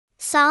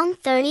Psalm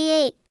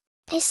 38.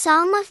 A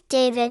Psalm of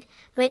David,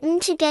 written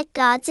to get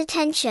God's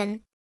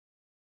attention.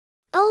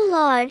 O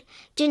Lord,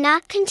 do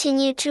not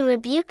continue to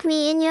rebuke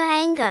me in your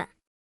anger.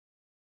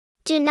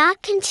 Do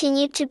not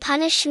continue to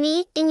punish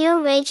me in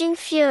your raging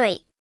fury.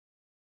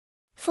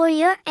 For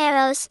your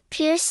arrows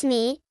pierce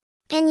me,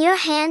 and your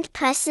hand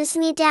presses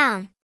me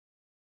down.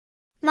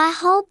 My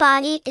whole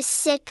body is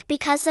sick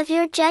because of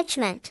your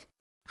judgment.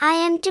 I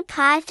am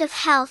deprived of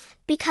health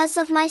because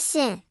of my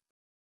sin.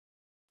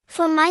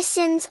 For my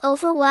sins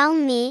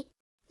overwhelm me,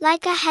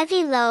 like a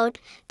heavy load,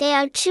 they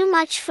are too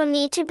much for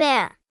me to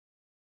bear.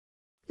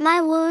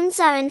 My wounds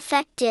are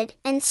infected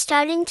and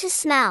starting to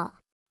smell,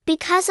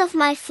 because of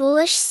my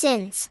foolish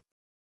sins.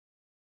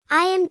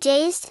 I am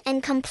dazed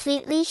and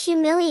completely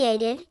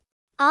humiliated.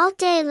 All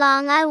day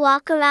long I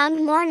walk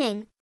around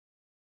mourning.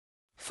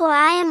 For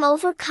I am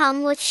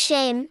overcome with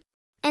shame,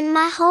 and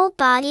my whole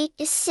body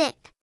is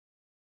sick.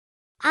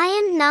 I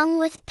am numb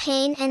with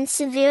pain and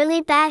severely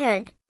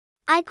battered.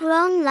 I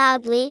groan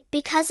loudly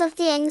because of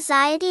the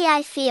anxiety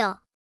I feel.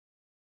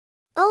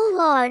 O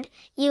Lord,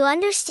 you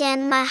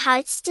understand my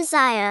heart's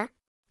desire.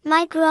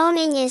 My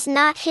groaning is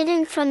not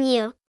hidden from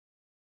you.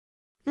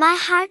 My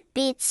heart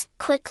beats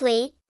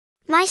quickly.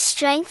 My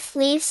strength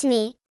leaves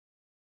me.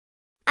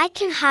 I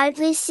can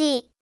hardly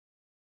see.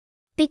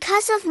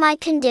 Because of my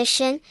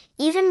condition,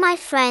 even my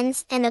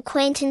friends and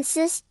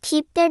acquaintances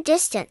keep their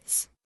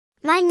distance.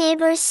 My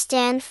neighbors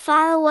stand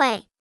far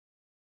away.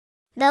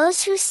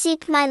 Those who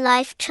seek my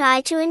life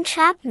try to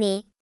entrap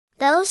me.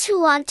 Those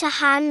who want to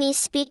harm me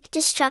speak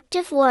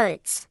destructive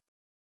words.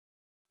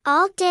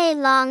 All day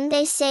long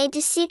they say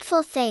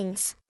deceitful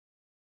things.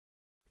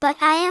 But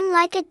I am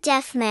like a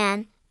deaf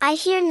man, I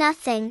hear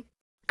nothing.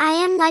 I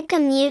am like a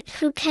mute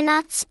who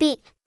cannot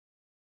speak.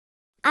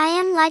 I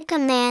am like a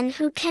man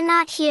who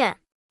cannot hear,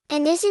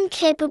 and is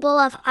incapable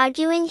of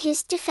arguing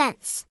his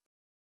defense.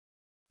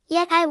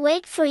 Yet I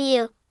wait for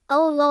you,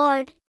 O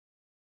Lord.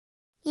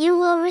 You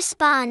will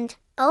respond,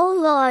 O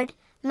Lord,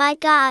 my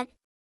God.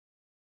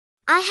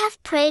 I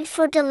have prayed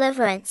for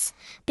deliverance,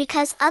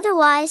 because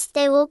otherwise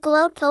they will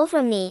gloat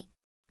over me.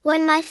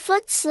 When my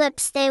foot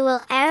slips they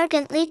will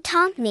arrogantly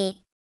taunt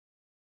me.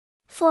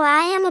 For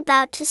I am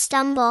about to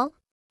stumble,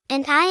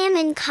 and I am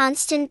in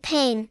constant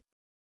pain.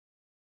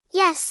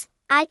 Yes,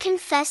 I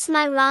confess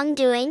my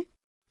wrongdoing,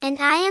 and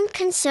I am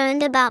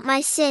concerned about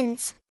my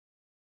sins.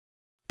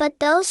 But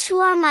those who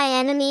are my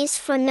enemies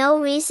for no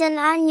reason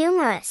are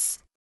numerous.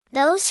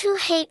 Those who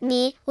hate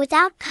me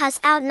without cause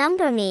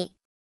outnumber me.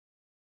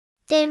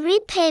 They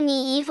repay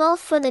me evil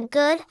for the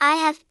good I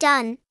have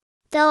done.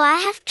 Though I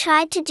have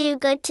tried to do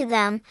good to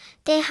them,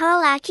 they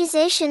hurl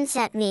accusations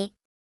at me.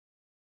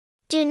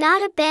 Do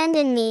not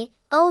abandon me,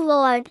 O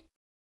Lord.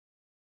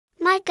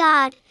 My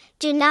God,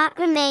 do not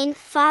remain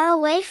far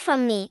away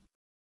from me.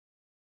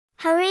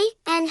 Hurry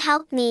and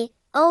help me,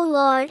 O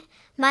Lord,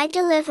 my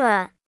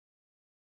deliverer.